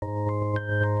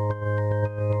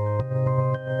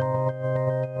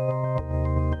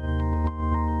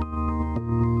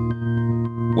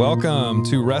Welcome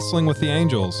to Wrestling with the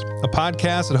Angels, a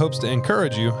podcast that hopes to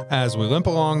encourage you as we limp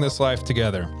along this life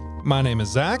together. My name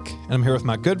is Zach, and I'm here with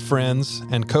my good friends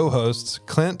and co-hosts,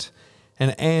 Clint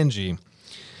and Angie.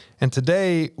 And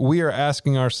today we are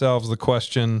asking ourselves the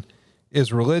question,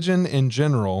 is religion in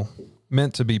general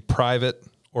meant to be private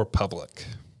or public?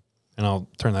 And I'll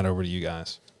turn that over to you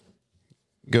guys.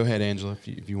 Go ahead, Angela,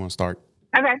 if you want to start.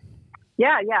 Okay.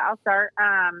 Yeah, I'll start.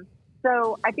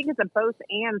 So I think it's a both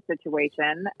and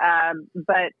situation,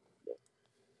 but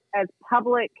as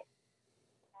public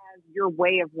as your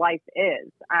way of life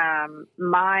is,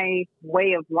 my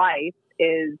way of life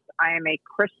is I am a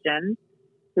Christian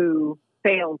who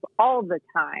fails all the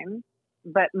time,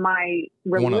 but my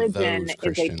religion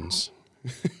is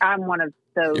I'm one of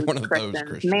those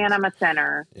Christians. Man, I'm a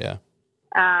sinner. Yeah.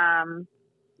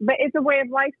 But it's a way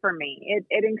of life for me.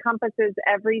 It encompasses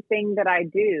everything that I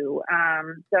do.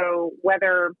 So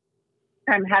whether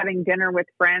I'm having dinner with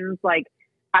friends, like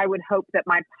I would hope that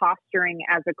my posturing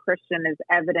as a Christian is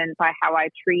evident by how I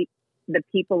treat the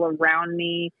people around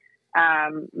me,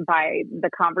 by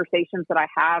the conversations that I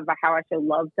have, by how I show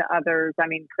love to others. I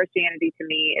mean, Christianity to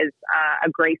me is a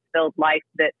grace-filled life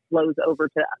that flows over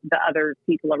to the other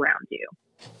people around you.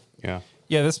 Yeah.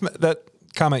 Yeah, that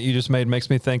comment you just made makes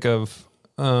me think of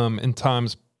in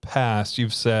times past,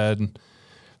 you've said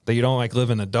that you don't like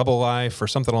living a double life or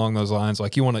something along those lines.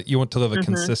 Like you want to live a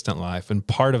consistent life. And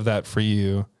part of that for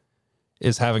you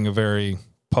is having a very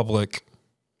public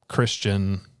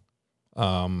Christian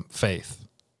faith.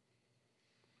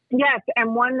 Yes.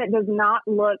 And one that does not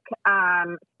look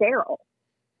sterile.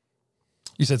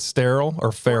 You said sterile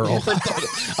or feral? I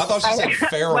thought she said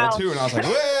feral too. And I was like,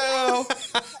 well.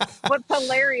 What's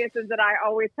hilarious is that I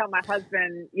always tell my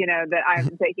husband,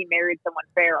 that he married someone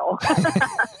feral.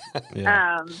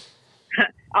 Yeah.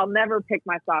 I'll never pick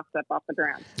my socks up off the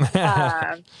ground.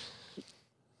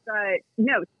 But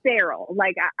no, sterile.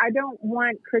 Like I don't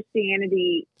want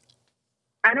Christianity.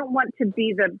 I don't want to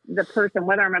be the person,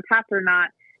 whether I'm a pastor or not,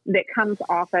 that comes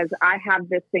off as I have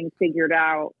this thing figured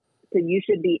out, so you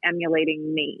should be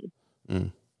emulating me.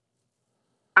 Mm.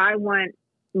 I want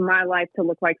my life to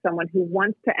look like someone who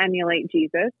wants to emulate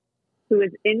Jesus, who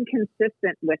is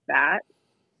inconsistent with that.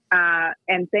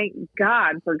 And thank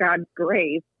God for God's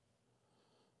grace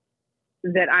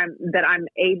that I'm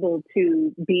able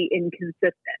to be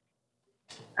inconsistent.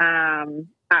 I'm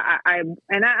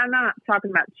not talking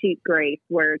about cheap grace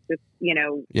where it's just,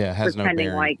 has pretending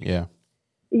no like, yeah.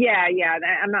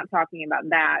 I'm not talking about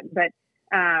that, but,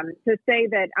 to say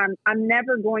that I'm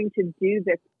never going to do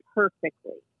this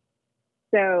perfectly.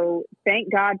 So thank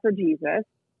God for Jesus.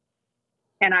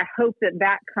 And I hope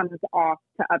that comes off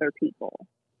to other people.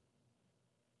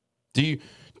 Do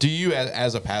you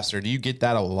as a pastor, do you get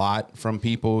that a lot from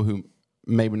people who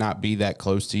maybe not be that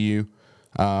close to you?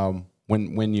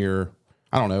 When you're,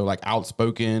 I don't know, like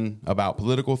outspoken about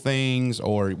political things,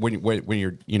 or when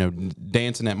you're,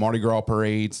 dancing at Mardi Gras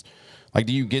parades, like,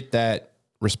 do you get that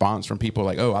response from people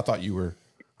like, oh, I thought you were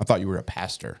a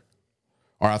pastor?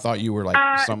 Or I thought you were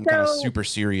like some kind of super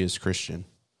serious Christian.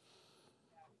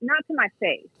 Not to my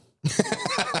face.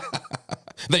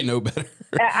 They know better.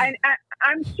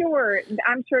 I'm sure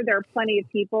there are plenty of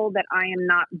people that I am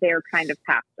not their kind of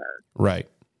pastor. Right.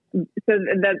 So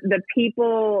the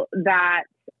people that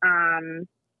are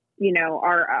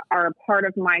a part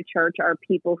of my church are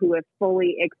people who have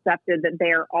fully accepted that they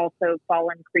are also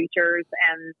fallen creatures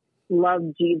and love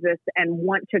Jesus and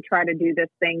want to try to do this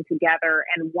thing together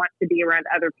and want to be around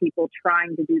other people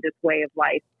trying to do this way of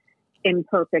life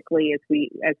imperfectly as we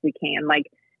can. Like,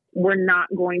 we're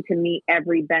not going to meet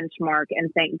every benchmark,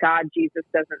 and thank God Jesus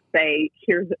doesn't say,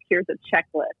 here's a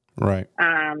checklist. Right.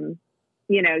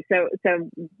 So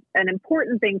an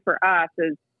important thing for us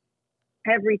is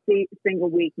every single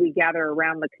week we gather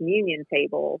around the communion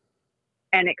table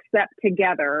and accept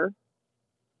together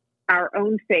our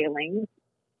own failings,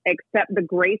 accept the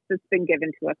grace that's been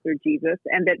given to us through Jesus,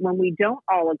 and that when we don't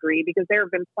all agree, because there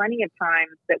have been plenty of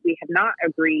times that we have not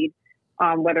agreed,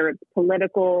 whether it's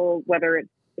political, whether it's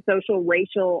social,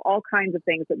 racial, all kinds of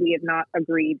things that we have not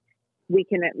agreed, we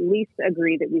can at least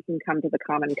agree that we can come to the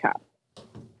common cup.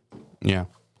 Yeah.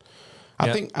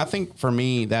 I think for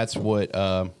me, that's what,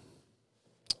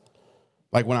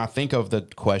 like when I think of the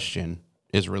question,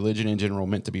 is religion in general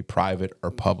meant to be private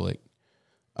or public?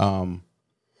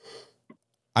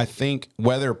 I think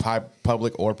whether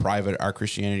public or private, our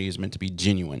Christianity is meant to be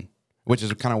genuine, which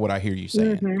is kind of what I hear you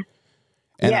saying. Mm-hmm.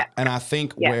 And I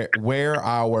think where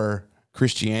our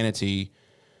Christianity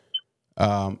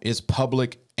is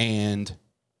public and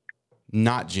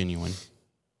not genuine,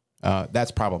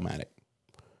 that's problematic.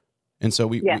 And so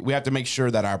we have to make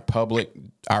sure that our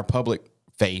public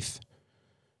faith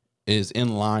is in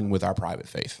line with our private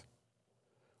faith.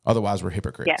 Otherwise, we're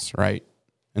hypocrites, right?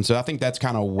 And so I think that's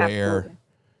kind of where,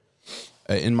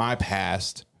 in my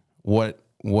past, what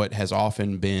has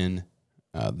often been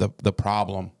the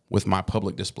problem with my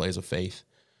public displays of faith,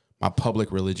 my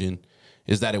public religion,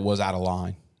 is that it was out of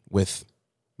line with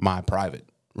my private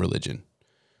religion.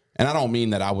 And I don't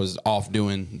mean that I was off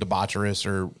doing debaucherous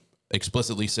or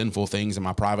explicitly sinful things in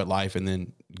my private life and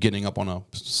then getting up on a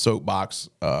soapbox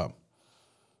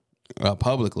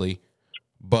publicly,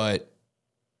 but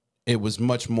it was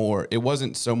much more. It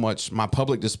wasn't so much, my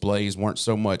public displays weren't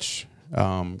so much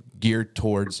geared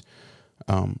towards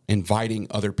inviting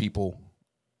other people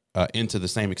into the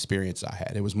same experience I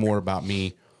had. It was more about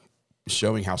me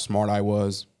showing how smart I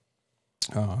was,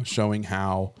 showing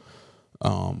how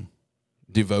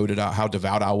devout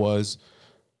I was,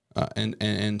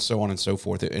 and so on and so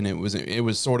forth. And it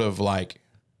was sort of like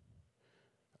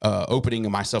opening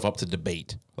myself up to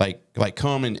debate, like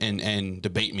come and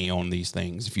debate me on these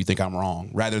things if you think I'm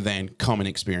wrong, rather than come and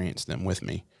experience them with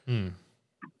me.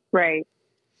 Right.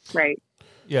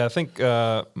 Yeah, I think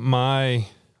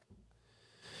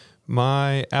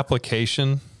my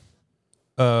application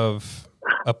of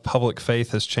a public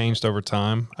faith has changed over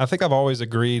time. I think I've always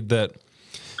agreed that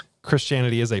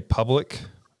Christianity is a public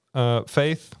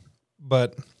faith,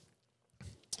 but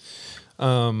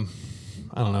I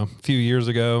don't know, a few years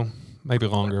ago, maybe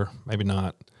longer, maybe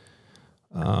not.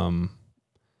 I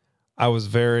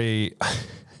was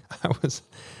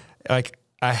like,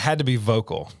 I had to be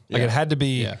vocal. Like, it had to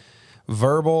be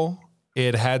verbal.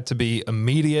 It had to be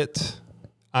immediate.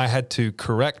 I had to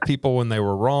correct people when they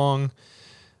were wrong.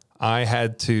 I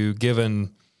had to give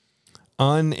an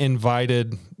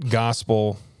uninvited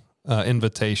gospel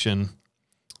invitation,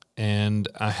 and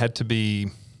I had to be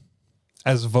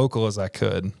as vocal as I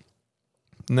could.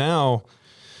 Now,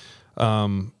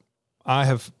 I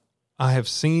have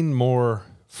seen more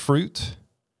fruit,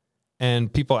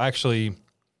 and people actually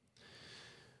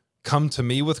come to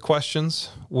me with questions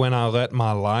when I let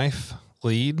my life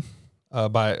lead,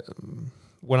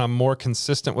 when I'm more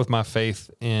consistent with my faith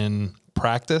in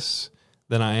practice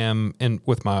than I am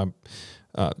with my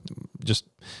just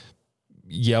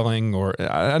yelling, or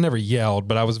I never yelled,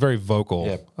 but I was very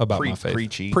vocal about my faith.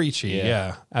 Preachy.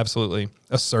 Yeah, absolutely.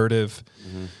 Assertive.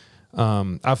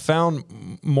 I've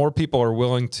found more people are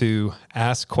willing to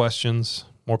ask questions.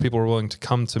 More people are willing to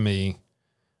come to me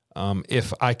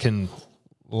if I can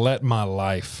let my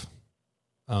life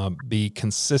be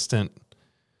consistent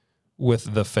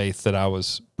with the faith that I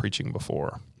was preaching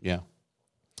before. Yeah.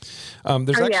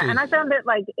 There's actually, and I found that,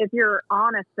 like, if you're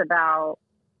honest about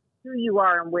who you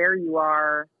are and where you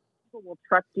are, people will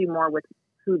trust you more with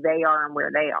who they are and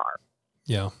where they are.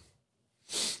 Yeah.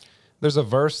 There's a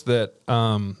verse that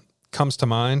comes to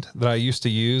mind that I used to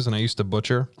use and I used to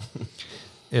butcher.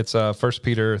 It's 1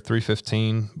 Peter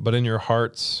 3:15. But in your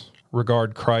hearts,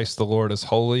 regard Christ the Lord as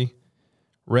holy,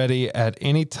 ready at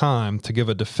any time to give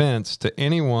a defense to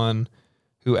anyone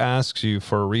who asks you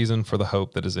for a reason for the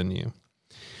hope that is in you.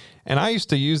 And I used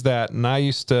to use that, and I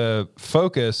used to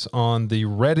focus on the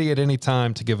ready at any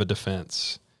time to give a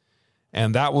defense.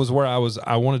 And that was where I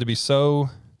wanted to be so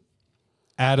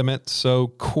adamant, so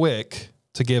quick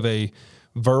to give a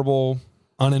verbal,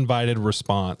 uninvited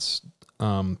response.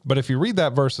 But if you read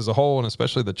that verse as a whole, and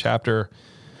especially the chapter,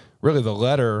 really the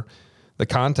letter, the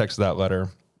context of that letter,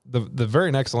 the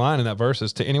very next line in that verse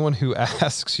is, to anyone who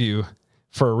asks you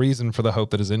for a reason for the hope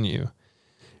that is in you.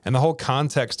 And the whole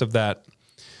context of that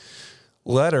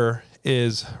letter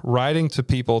is writing to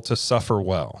people to suffer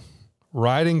well,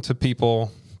 writing to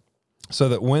people so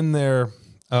that when they're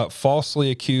falsely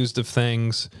accused of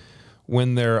things,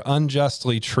 when they're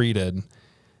unjustly treated,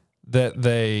 that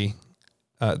they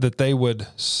would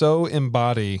so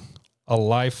embody a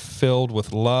life filled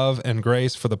with love and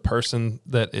grace for the person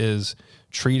that is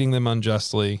treating them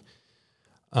unjustly,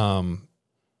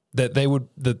 that they would,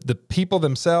 the people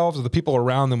themselves or the people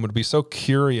around them would be so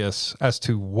curious as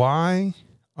to, why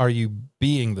are you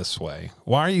being this way?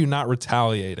 Why are you not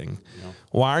retaliating? Yeah.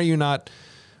 Why are you not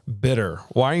bitter?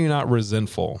 Why are you not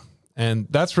resentful? And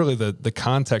that's really the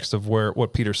context of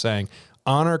what Peter's saying.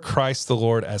 Honor Christ the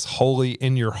Lord as holy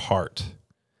in your heart,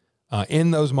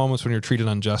 in those moments when you're treated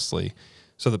unjustly,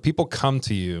 so that people come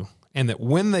to you, and that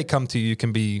when they come to you, you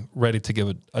can be ready to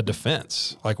give a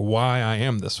defense, like why I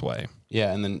am this way.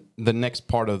 Yeah, and then the next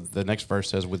part of the next verse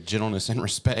says, with gentleness and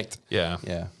respect. Yeah.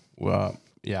 Yeah. Well,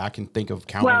 yeah, I can think of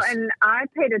countless. Well, and I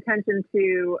paid attention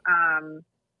to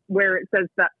where it says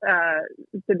that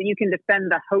so that you can defend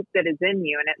the hope that is in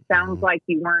you. And it sounds like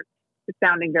you weren't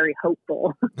sounding very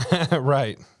hopeful.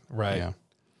 Right.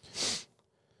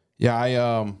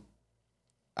 Yeah.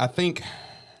 I think,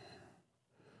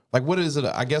 like, what is it?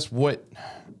 I guess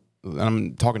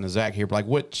I'm talking to Zach here, but like,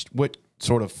 what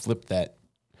sort of flipped that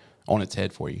on its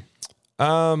head for you?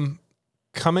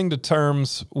 Coming to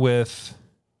terms with,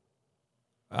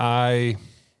 it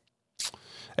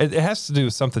has to do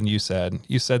with something you said.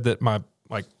 You said that my,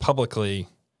 like, publicly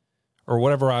or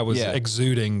whatever I was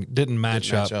exuding didn't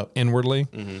match up inwardly.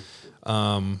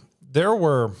 Mm-hmm. There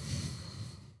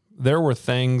were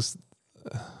things,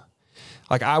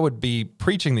 like, I would be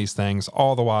preaching these things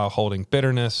all the while holding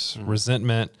bitterness,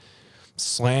 resentment,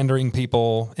 slandering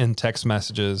people in text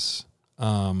messages.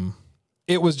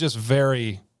 It was just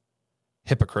very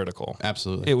hypocritical.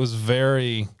 Absolutely. It was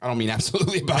very... I don't mean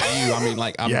absolutely about you. I mean,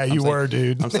 like... you were,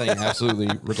 dude. I'm saying absolutely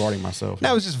regarding myself.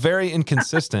 No, it was just very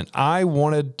inconsistent. I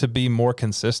wanted to be more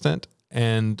consistent,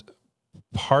 and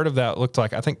part of that looked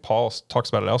like, I think Paul talks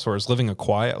about it elsewhere, is living a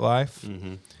quiet life.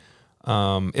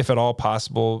 Mm-hmm. If at all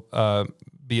possible,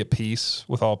 be at peace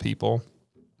with all people.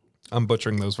 I'm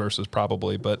butchering those verses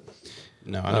probably, but...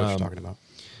 No, I know what you're talking about.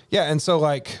 Yeah, and so,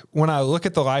 like, when I look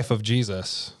at the life of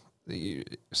Jesus,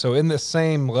 so in this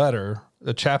same letter,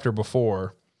 the chapter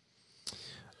before,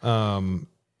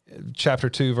 chapter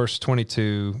 2, verse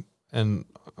 22 and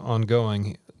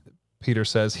ongoing, Peter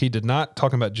says, he did not,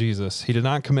 talking about Jesus, he did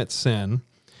not commit sin,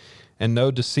 and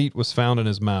no deceit was found in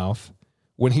his mouth.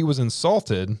 When he was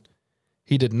insulted,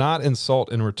 he did not insult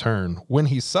in return. When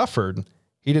he suffered,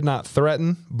 he did not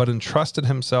threaten, but entrusted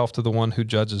himself to the one who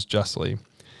judges justly.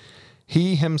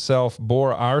 He himself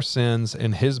bore our sins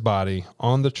in his body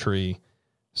on the tree,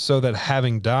 so that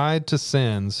having died to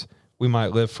sins, we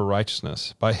might live for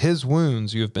righteousness. By his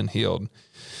wounds you have been healed.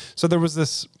 So there was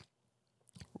this,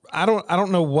 I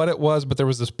don't know what it was, but there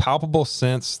was this palpable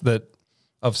sense that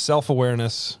of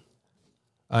self-awareness,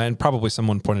 and probably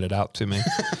someone pointed it out to me,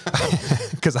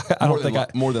 because I don't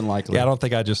think more than likely. Yeah, I don't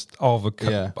think I just all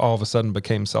of a sudden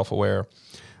became self-aware,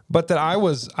 but that I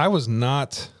was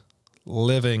not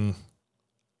living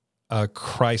a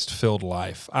Christ-filled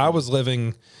life. I was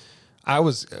wagging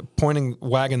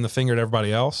the finger at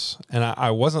everybody else, and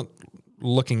I wasn't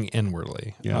looking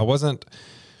inwardly. Yeah. I wasn't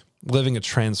living a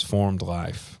transformed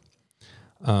life.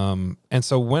 And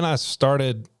so when I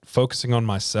started focusing on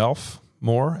myself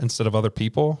more instead of other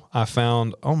people, I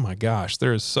found, oh my gosh,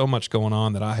 there is so much going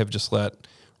on that I have just let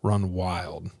run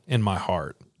wild in my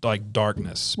heart, like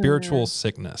darkness, spiritual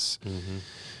sickness. Mm-hmm.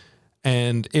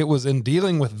 And it was in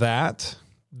dealing with that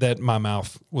my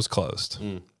mouth was closed,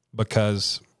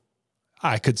 because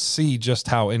I could see just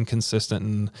how inconsistent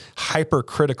and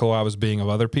hypercritical I was being of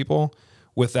other people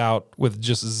with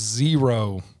just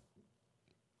zero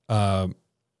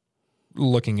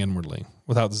looking inwardly,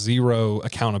 without zero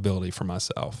accountability for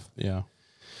myself. Yeah.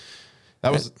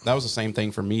 That was the same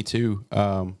thing for me too.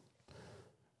 I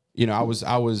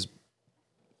was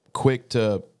quick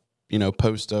to,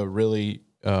 post a really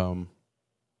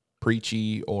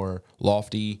preachy or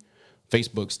lofty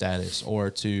Facebook status,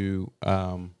 or to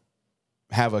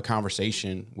have a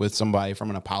conversation with somebody from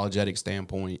an apologetic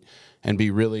standpoint and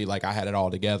be really like I had it all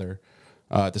together.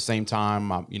 At the same time,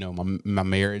 my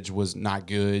marriage was not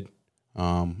good.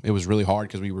 It was really hard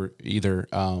because we were either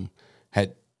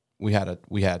we had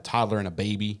a toddler and a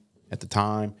baby at the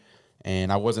time,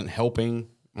 and I wasn't helping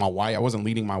my wife. I wasn't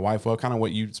leading my wife well, kind of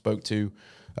what you spoke to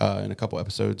in a couple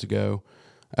episodes ago.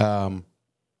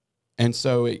 And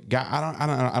so it got,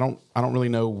 I don't really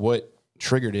know what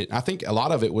triggered it. I think a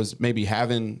lot of it was maybe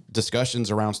having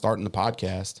discussions around starting the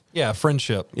podcast. Yeah.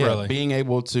 Friendship. Yeah, really. being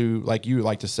able to, like you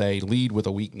like to say, lead with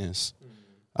a weakness.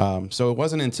 So it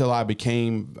wasn't until I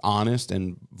became honest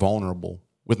and vulnerable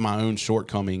with my own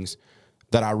shortcomings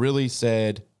that I really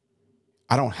said,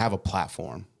 I don't have a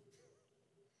platform.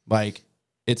 Like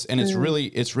it's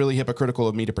really hypocritical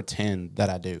of me to pretend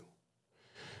that I do.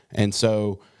 And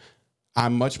so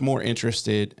I'm much more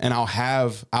interested, and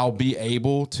I'll be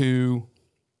able to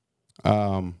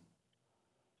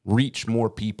reach more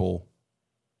people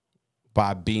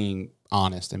by being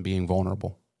honest and being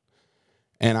vulnerable.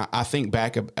 And I think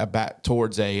back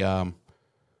towards a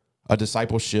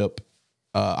discipleship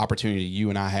opportunity you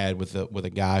and I had with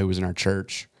a guy who was in our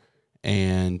church,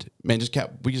 and man,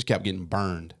 we just kept getting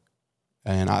burned.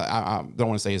 And I don't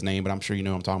want to say his name, but I'm sure you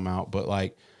know what I'm talking about. But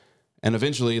like, and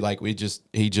eventually, like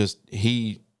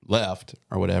he left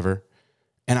or whatever.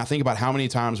 And I think about how many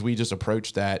times we just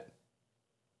approached that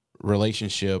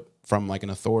relationship from like an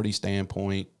authority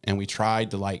standpoint, and we tried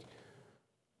to like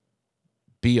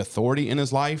be authority in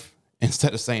his life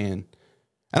instead of saying,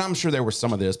 and I'm sure there was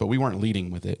some of this, but we weren't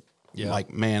leading with it. Yeah.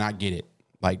 Like, man, I get it.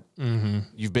 Like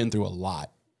you've been through a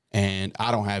lot and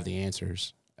I don't have the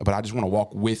answers, but I just want to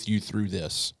walk with you through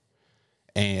this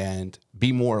and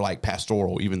be more like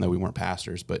pastoral, even though we weren't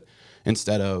pastors, but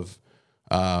instead of,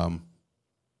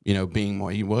 being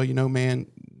more, well, man,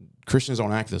 Christians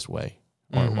don't act this way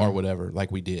or whatever,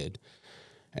 like we did.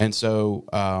 And so,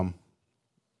 when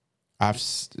I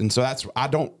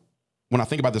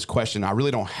think about this question, I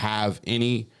really don't have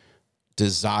any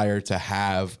desire to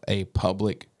have a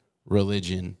public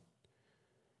religion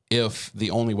if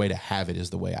the only way to have it is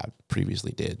the way I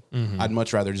previously did. I'd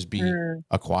much rather just be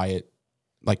a quiet,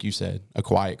 like you said, a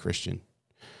quiet Christian.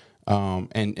 So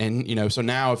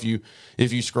now if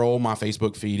you scroll my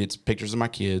Facebook feed, it's pictures of my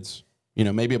kids,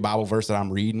 maybe a Bible verse that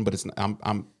I'm reading, but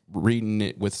I'm reading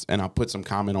it and I put some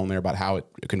comment on there about how it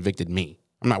convicted me.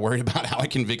 I'm not worried about how it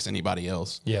convicts anybody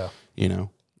else. Yeah.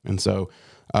 And so,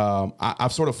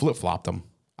 I've sort of flip-flopped them.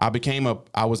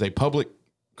 I was a public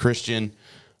Christian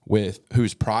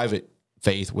whose private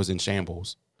faith was in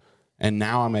shambles. And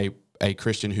now I'm a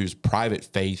Christian whose private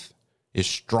faith is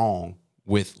strong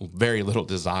with very little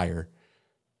desire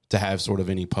to have sort of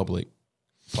any public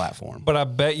platform. But I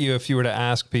bet you if you were to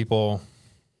ask people,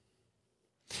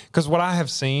 because what I have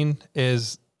seen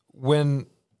is when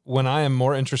I am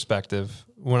more introspective,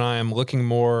 when I am looking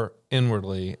more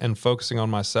inwardly and focusing on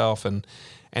myself and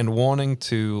wanting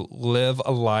to live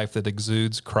a life that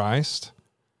exudes Christ,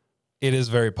 it is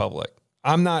very public.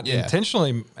 I'm not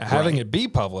intentionally having it be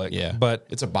public, but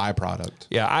it's a byproduct.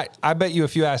 Yeah, I bet you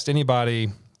if you asked anybody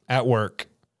at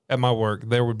my work,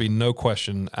 there would be no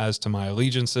question as to my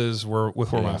allegiances where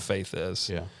my faith is.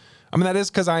 Yeah. I mean, that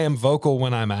is because I am vocal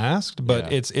when I'm asked,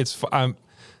 but it's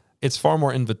far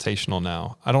more invitational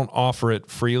now. I don't offer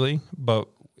it freely, but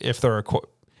if there are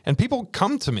and people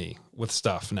come to me with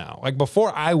stuff now. Like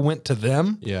before I went to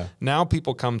them, now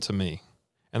people come to me.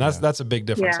 And that's a big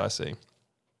difference I see.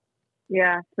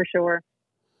 Yeah, for sure.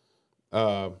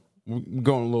 We're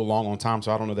going a little long on time,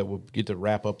 so I don't know that we'll get to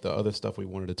wrap up the other stuff we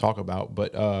wanted to talk about.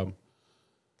 But,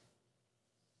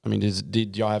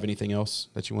 did y'all have anything else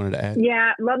that you wanted to add?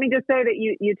 Yeah, let me just say that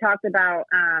you talked about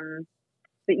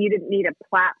that you didn't need a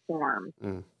platform.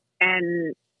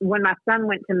 And when my son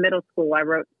went to middle school, I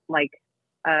wrote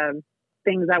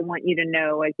things I want you to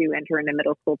know as you enter into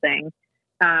middle school thing.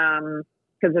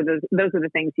 Because those are the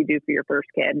things you do for your first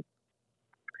kid.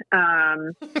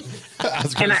 I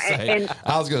was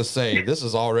gonna say this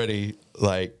is already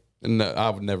like, no, I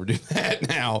would never do that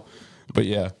now, but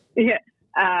yeah.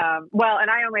 Well, and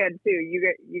I only had two.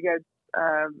 You guys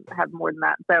have more than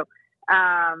that. So,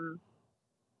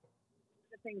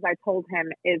 the things I told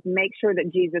him is make sure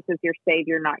that Jesus is your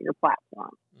savior, not your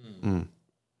platform.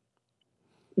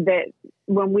 That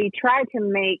when we try to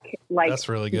make that's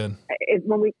really good.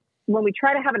 When we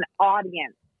try to have an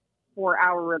audience for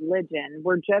our religion,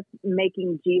 we're just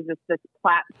making Jesus this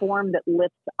platform that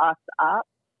lifts us up.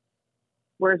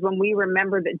 Whereas when we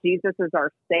remember that Jesus is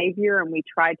our savior and we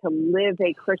try to live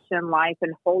a Christian life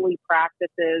and holy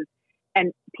practices,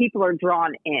 and people are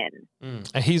drawn in.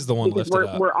 And he's the one lifted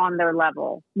up. We're on their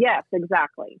level. Yes,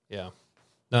 exactly. Yeah.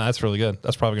 No, that's really good.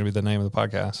 That's probably going to be the name of the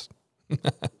podcast.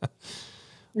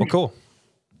 Well, cool.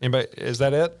 Anybody, is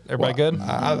that it? Everybody good?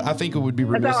 I think it would be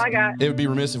remiss. That's all I got. It would be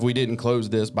remiss if we didn't close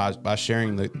this by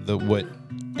sharing the what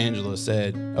Angela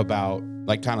said about,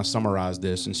 like, kind of summarize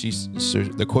this. And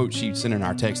the quote she sent in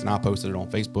our text, and I posted it on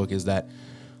Facebook, is that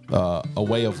a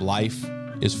way of life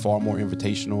is far more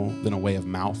invitational than a way of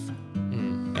mouth.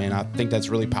 And I think that's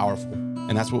really powerful.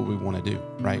 And that's what we want to do,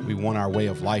 right? We want our way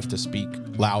of life to speak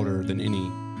louder than any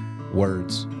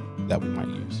words that we might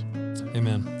use.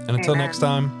 Amen. And until next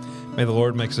time, may the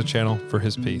Lord make us a channel for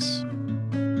his peace.